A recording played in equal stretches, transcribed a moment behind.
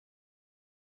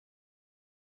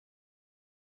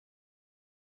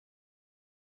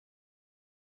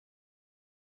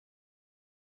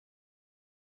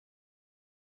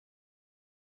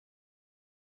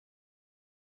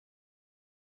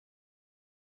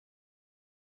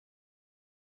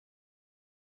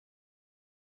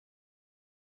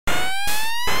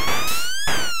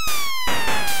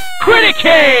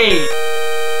Criticade!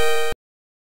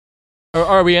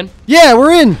 Are we in? Yeah,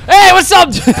 we're in. Hey, what's up,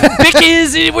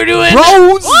 bitches? We're doing...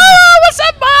 Bros! Oh, what's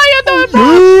up,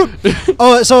 Mario?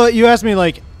 Oh, so you asked me,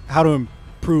 like, how to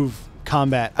improve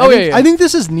combat. I think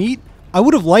this is neat. I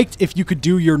would have liked if you could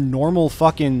do your normal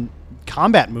fucking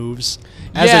combat moves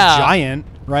as a giant,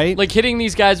 right? Like hitting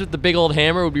these guys with the big old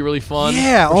hammer would be really fun.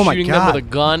 Yeah, or oh my shooting God. them with a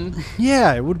gun.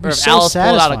 Yeah, it would be or if so Alice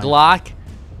satisfying. pulled out a Glock.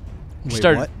 Wait,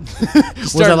 what?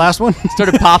 Was that last one?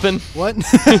 Started popping. What?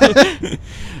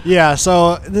 Yeah,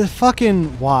 so the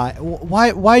fucking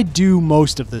why do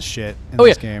most of this shit in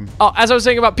this game? Oh, as I was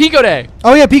saying about Pico Day.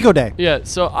 Oh yeah, Pico Day. Yeah,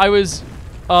 so I went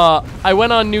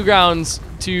on Newgrounds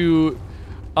to,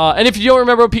 and if you don't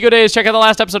remember what Pico Day is, check out the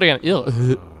last episode again. Ew.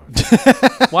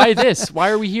 Why this? Why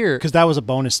are we here? Because that was a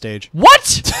bonus stage.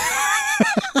 What?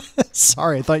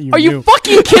 Sorry, I thought you Are knew. you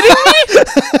fucking kidding me?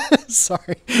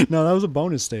 Sorry. No, that was a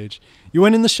bonus stage. You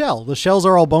went in the shell. The shells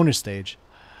are all bonus stage.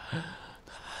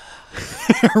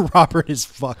 Robert is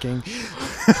fucking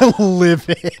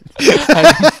livid.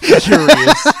 I'm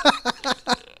furious.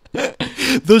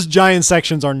 Those giant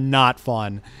sections are not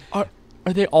fun. Are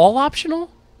they all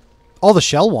optional? All the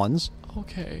shell ones.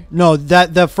 Okay. No,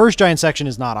 the first giant section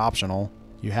is not optional.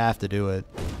 You have to do it.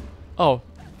 Oh,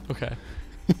 okay.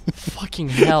 Fucking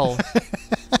hell.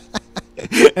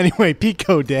 Anyway,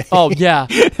 Pico Day. Oh, yeah.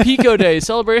 Pico Day,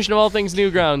 celebration of all things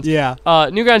Newgrounds. Yeah.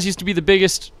 Newgrounds used to be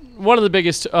one of the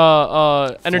biggest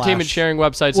entertainment sharing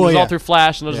websites. It was all through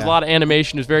Flash, and there was a lot of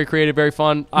animation. It was very creative, very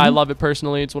fun. I love it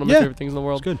personally. It's one of my favorite things in the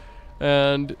world. It's good.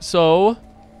 And so,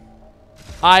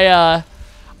 I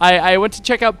went to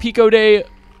check out Pico Day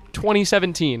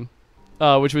 2017,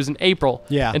 which was in April.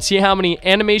 Yeah. And see how many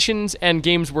animations and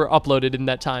games were uploaded in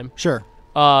that time. Sure.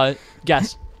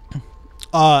 Guess.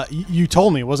 You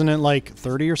told me, wasn't it like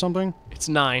 30 or something? It's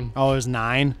 9. Oh, it was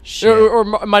 9? Shit. Or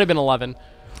it might have been 11.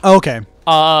 Oh, okay.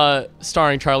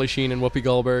 Starring Charlie Sheen and Whoopi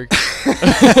Goldberg.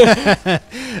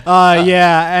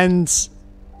 Yeah,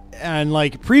 and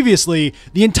like previously,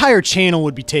 the entire channel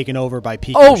would be taken over by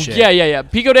Pico shit. Yeah.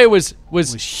 Pico Day was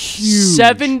huge.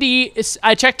 70.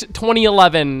 I checked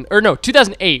 2011 or no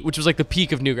 2008, which was like the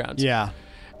peak of Newgrounds. Yeah.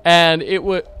 And it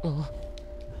was,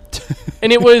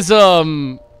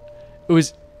 and it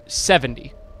was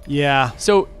 70. Yeah.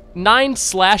 So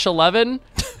 9/11.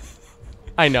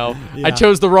 I know. Yeah. I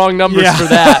chose the wrong numbers for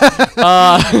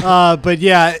that. But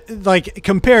yeah, like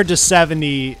compared to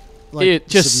 70, like it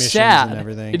just submissions sad. And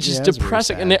everything. It's just it's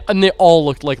depressing, really and they all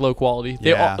looked like low quality.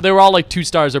 They were all like 2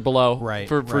 stars or below. Right.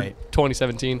 For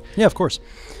 2017. Yeah, of course.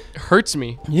 It hurts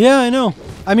me. Yeah, I know.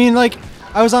 I mean, like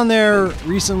I was on there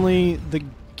recently. The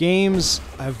games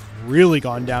have really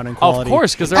gone down in quality. Of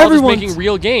course, because they're all just making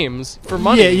real games for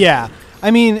money. Yeah. I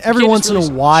mean, every once in a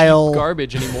while,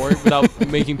 garbage anymore without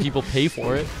making people pay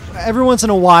for it. Every once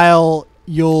in a while,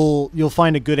 you'll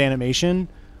find a good animation.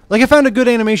 Like I found a good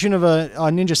animation of a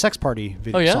Ninja Sex Party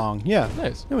video song. Yeah,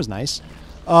 nice. It was nice.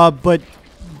 But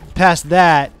past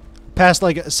that, past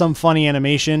like some funny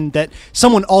animation that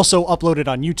someone also uploaded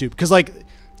on YouTube, because like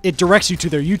it directs you to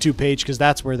their YouTube page because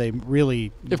that's where they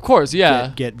really, of course,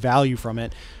 get value from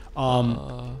it.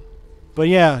 But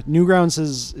yeah, Newgrounds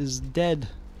is dead,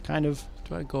 kind of.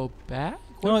 Do I go back?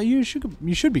 No, you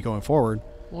should be going forward.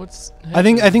 What's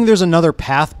happening? I think there's another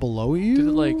path below you. Did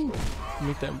it like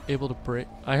make them able to break?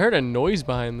 I heard a noise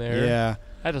behind there. Yeah.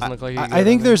 That doesn't look like. I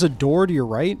think there's a door to your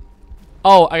right.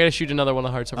 Oh, I gotta shoot another one of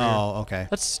the hearts over here. Oh, okay.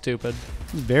 That's stupid.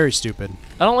 Very stupid.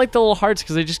 I don't like the little hearts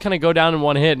because they just kind of go down in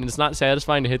one hit, and it's not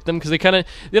satisfying to hit them because they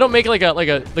don't make like a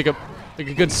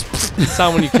good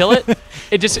sound when you kill it.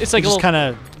 It's like just kind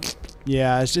of.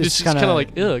 Yeah, it's just kind of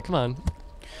like, ugh, come on.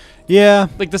 Yeah.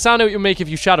 Like the sound it would make if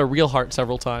you shot a real heart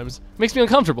several times. Makes me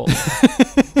uncomfortable.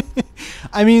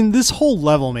 I mean, this whole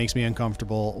level makes me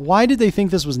uncomfortable. Why did they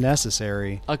think this was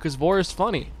necessary? Because Vor is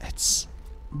funny.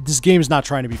 This game is not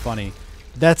trying to be funny.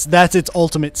 That's its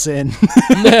ultimate sin.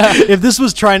 If this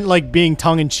was trying like being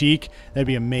tongue in cheek, that'd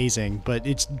be amazing. But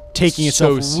it's taking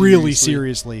itself really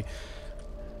seriously.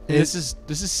 This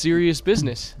is serious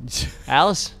business.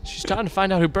 Alice, she's trying to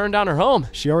find out who burned down her home.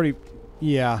 She already,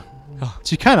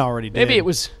 she kind of already did. Maybe it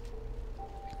was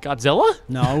Godzilla?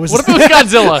 No, it was. What if it was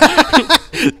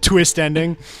Godzilla? Twist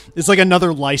ending. It's like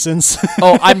another license.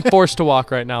 Oh, I'm forced to walk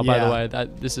right now. By the way,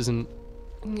 this isn't.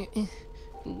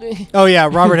 Oh yeah,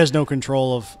 Robert has no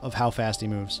control of how fast he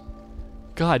moves.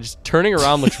 God, just turning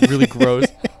around looks really gross.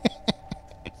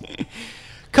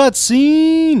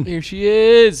 Cutscene. Here she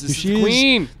is. This is the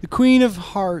queen. The Queen of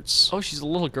Hearts. Oh, she's a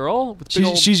little girl with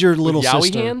she's your little yaoi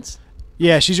sister. Hands?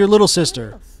 Yeah, she's your little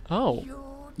sister. Oh.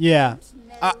 Yeah.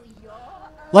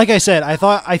 Like I said,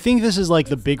 I think this is like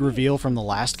the big reveal from the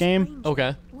last game.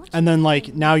 Okay. and then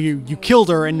like now you killed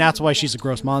her, and that's why she's a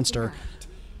gross monster,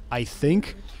 I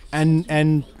think.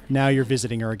 And now you're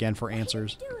visiting her again for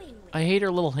answers. I hate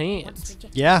her little hands.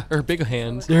 Yeah, Her big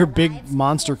hands. they're big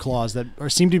monster claws that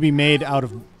seem to be made out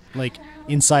of like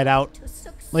inside out,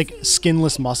 like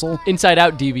skinless muscle. Inside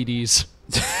Out DVDs.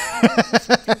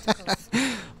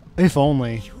 If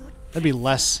only. That'd be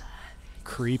less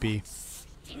creepy.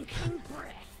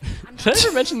 Did I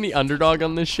ever mention the underdog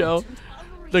on this show?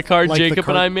 The card Like the Jacob and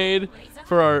card- I made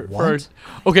for our What?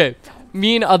 okay.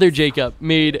 Me and other Jacob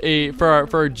made for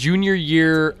our junior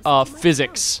year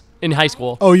physics in high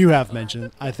school. Oh, you have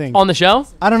mentioned, I think. On the show?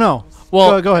 I don't know.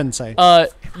 Well, go ahead and say.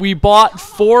 We bought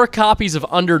 4 copies of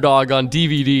Underdog on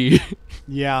DVD.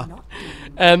 Yeah.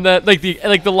 And that like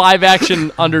the live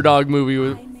action Underdog movie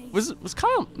was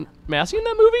Kyle Massey in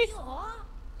that movie?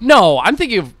 No, I'm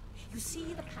thinking of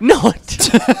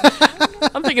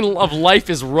I'm thinking of Life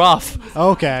is Rough,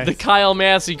 Okay. the Kyle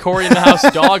Massey Corey in the House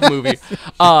dog movie.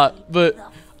 But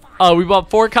we bought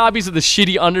 4 copies of the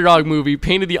shitty Underdog movie,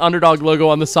 painted the Underdog logo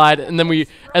on the side, and then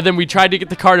we tried to get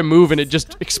the car to move, and it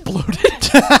just exploded.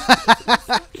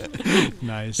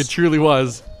 Nice. It truly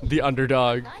was the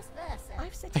Underdog.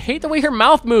 I hate the way her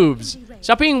mouth moves.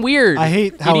 Stop being weird. I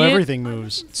hate how idiot. everything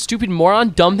moves. Stupid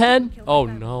moron, dumbhead. Oh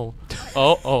no.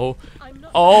 Oh.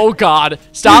 Oh God.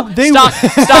 Stop. They- Stop.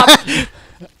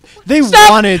 They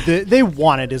Stop! they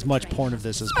wanted as much porn of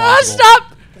this as possible. Stop.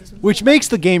 Which makes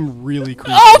the game really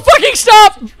creepy. Oh fucking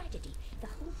stop.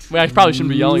 Wait, I probably shouldn't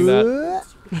be yelling that.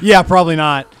 Yeah, probably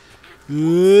not.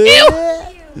 Ew.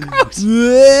 Gross.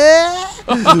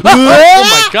 Oh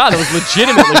my God, that was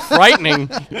legitimately frightening.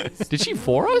 Did she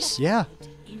for us? Yeah.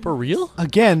 For real?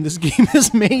 Again, this game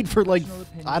is made for like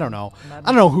I don't know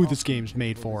who this game's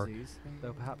made for.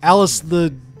 Alice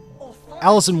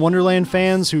in Wonderland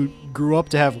fans who grew up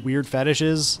to have weird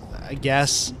fetishes, I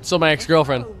guess. So my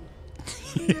ex-girlfriend.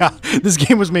 Yeah, this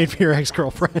game was made for your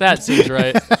ex-girlfriend. That seems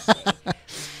right.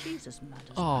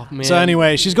 Oh man. So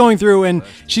anyway, she's going through and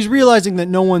she's realizing that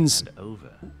no one's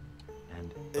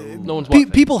no one's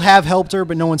what? people have helped her,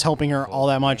 but no one's helping her all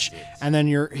that much. And then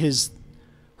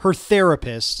her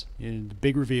therapist, the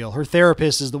big reveal. Her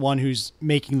therapist is the one who's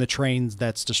making the trains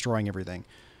that's destroying everything.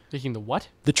 Making the what?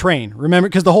 The train. Remember,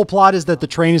 because the whole plot is that the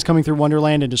train is coming through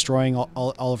Wonderland and destroying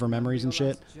all of her memories and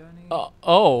shit.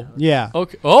 Oh. Yeah.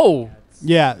 Okay. Oh.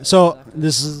 Yeah. So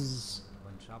this is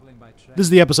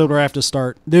the episode where I have to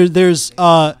start. There's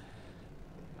Was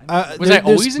I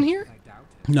always in here?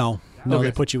 No, Okay.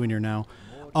 they put you in here now.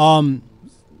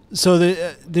 So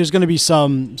there's going to be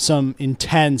some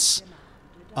intense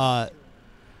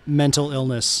mental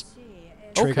illness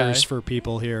triggers Okay. for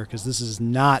people here because this is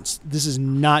not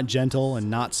gentle and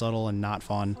not subtle and not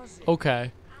fun.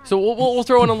 Okay. So we'll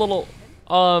throw in a little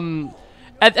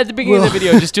at the beginning of the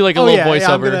video, just do like a little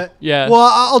voiceover. Yeah. Well,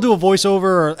 I'll do a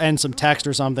voiceover and some text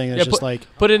or something. It's just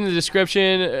put it in the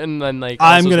description and then like.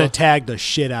 I'm also gonna as well- tag the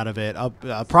shit out of it. I'll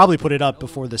probably put it up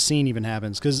before the scene even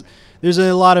happens because there's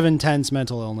a lot of intense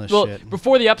mental illness Well, shit.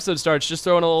 before the episode starts, just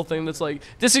throw in a little thing that's like,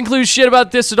 this includes shit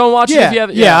about this, so don't watch it if you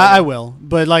have. Yeah, I will.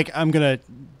 But like, I'm gonna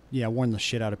warn the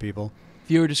shit out of people.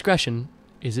 Viewer discretion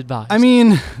is advised. I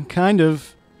mean, kind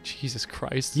of. Jesus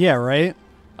Christ. Yeah, right.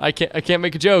 I can't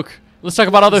make a joke. Let's talk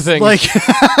about other things. Like,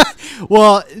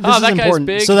 well, this is that guy's important.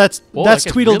 big. So that's Whoa, that guy's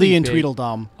Tweedledee really and big.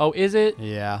 Tweedledum. Oh, is it?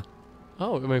 Yeah,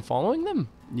 Oh, am I following them?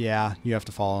 yeah. You have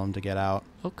to follow them to get out.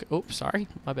 Okay. Oh, sorry.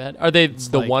 My bad. Are they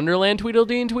the like- Wonderland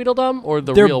Tweedledee and Tweedledum or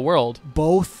the They're real world?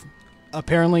 Both,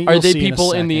 apparently. Are you'll they see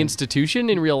people in the second. institution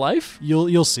in real life?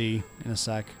 You'll see in a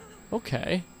sec.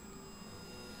 Okay.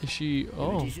 Is she?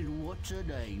 Oh. What's her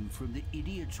name from the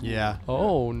Idiot's Yeah.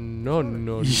 Oh no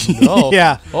no no.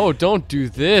 Yeah. Oh, don't do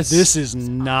this. This is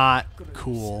not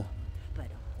cool.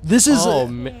 This is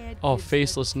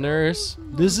faceless nurse.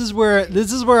 this is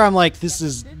where I'm like, this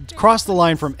is cross the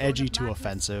line from edgy to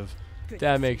offensive.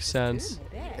 That makes sense.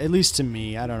 At least to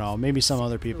me. I don't know. Maybe some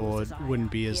other people wouldn't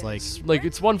be as like Like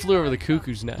it's One Flew Over the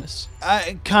Cuckoo's Nest.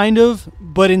 kind of,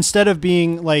 but instead of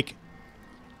being like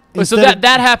Oh, so instead of-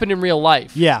 that happened in real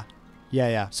life. yeah.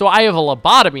 So I have a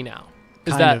lobotomy now.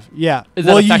 Is Kind that of. Yeah. is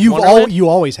that well, affect you Wonderland? you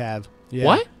always have. Yeah.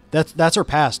 What? That's her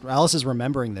past. Alice is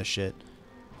remembering this shit.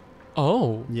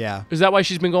 Oh. Yeah. Is that why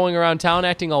she's been going around town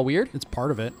acting all weird? It's part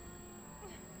of it.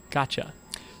 Gotcha.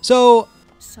 So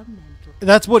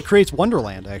that's what creates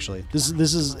Wonderland, actually. This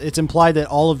is it's implied that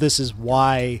all of this is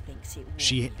why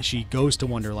she goes to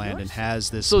Wonderland and has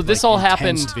this. So this like, all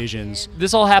intense happened- visions.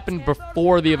 This all happened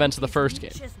before the events of the first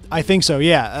game. I think so.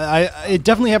 Yeah, it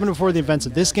definitely happened before the events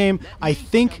of this game. I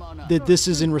think that this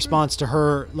is in response to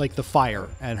her, like the fire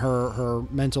and her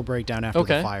mental breakdown after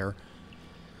Okay. the fire.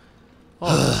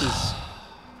 Oh, this is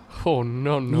Oh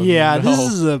no no. Yeah, no. this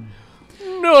is a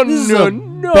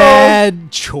no.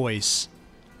 bad choice.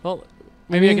 Well,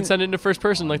 maybe I can send it into first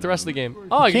person like the rest of the game.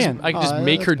 Oh, I can just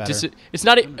make her It's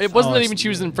not. It wasn't that even she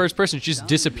was in first person. She just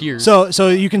disappears. So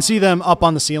you can see them up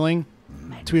on the ceiling,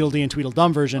 Tweedledee and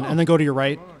Tweedledum version, and then go to your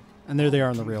right, and there they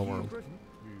are in the real world.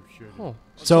 Oh,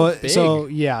 So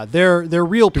yeah, they're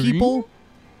real people.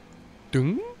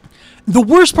 Ding? The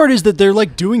worst part is that they're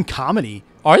like doing comedy.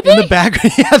 Are they? In the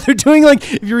background? Yeah, they're doing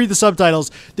like, if you read the subtitles,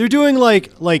 they're doing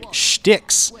like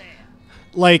shticks,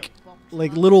 like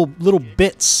little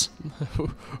bits.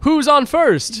 Who's on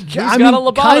first? Who's I got mean, a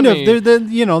lobotomy? kind of.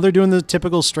 They're doing the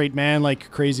typical straight man,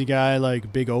 like crazy guy,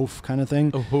 like big oaf kind of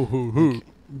thing.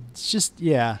 It's just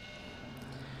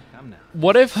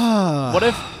What if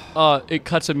it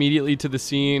cuts immediately to the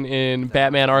scene in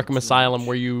Batman Arkham Asylum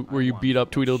where you beat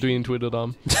up Tweedledee and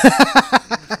Tweedledum?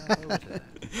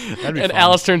 And fun.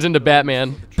 Alice turns into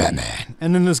Batman.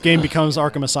 And then this game becomes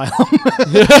Arkham Asylum.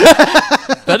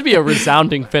 That'd be a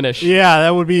resounding finish. Yeah,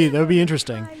 that would be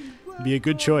interesting. Be a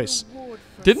good choice.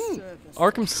 Didn't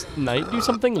Arkham Knight do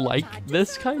something like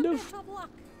this kind of?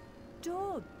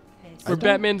 Where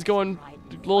Batman's going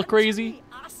a little crazy?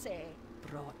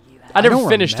 I never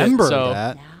finished it, so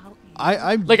that.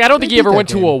 I don't think he ever went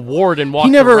to a ward and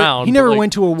walked around. He never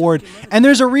went to a ward, and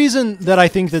there's a reason that I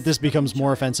think that this becomes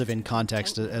more offensive in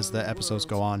context as the episodes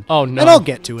go on. Oh no! And I'll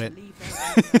get to it.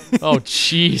 Oh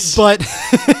jeez! But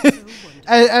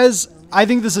as I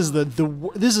think this is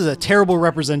this is a terrible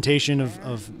representation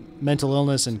of mental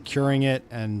illness and curing it,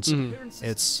 and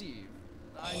it's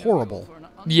horrible.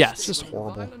 Yes, it's just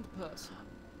horrible.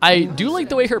 I do like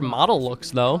the way her model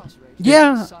looks, though.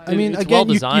 Yeah, I mean, it's again,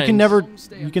 well you can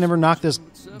never knock this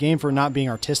game for not being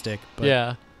artistic. But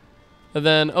yeah. And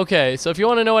then, okay, so if you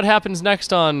want to know what happens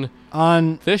next on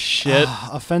this shit,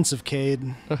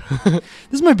 Offensive-Cade,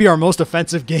 this might be our most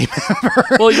offensive game ever.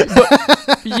 Well,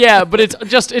 but it's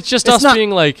just us being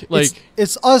like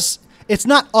it's us. It's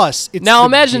not us. It's now the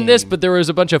imagine game. this, but there was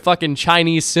a bunch of fucking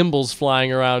Chinese symbols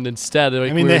flying around instead.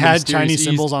 Like, I mean, they had Chinese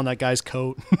symbols on that guy's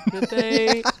coat. Did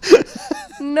they?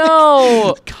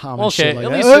 No. Common okay, shit like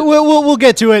at that. least We'll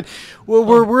get to it.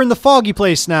 We're in the foggy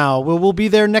place now. We'll be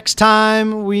there next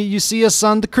time you see us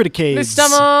on the Criticade. Next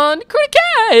time on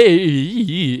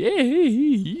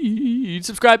Criticade.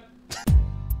 Subscribe.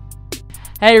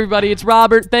 Hey everybody, it's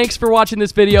Robert. Thanks for watching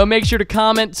this video. Make sure to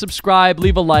comment, subscribe,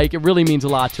 leave a like. It really means a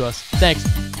lot to us.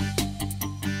 Thanks.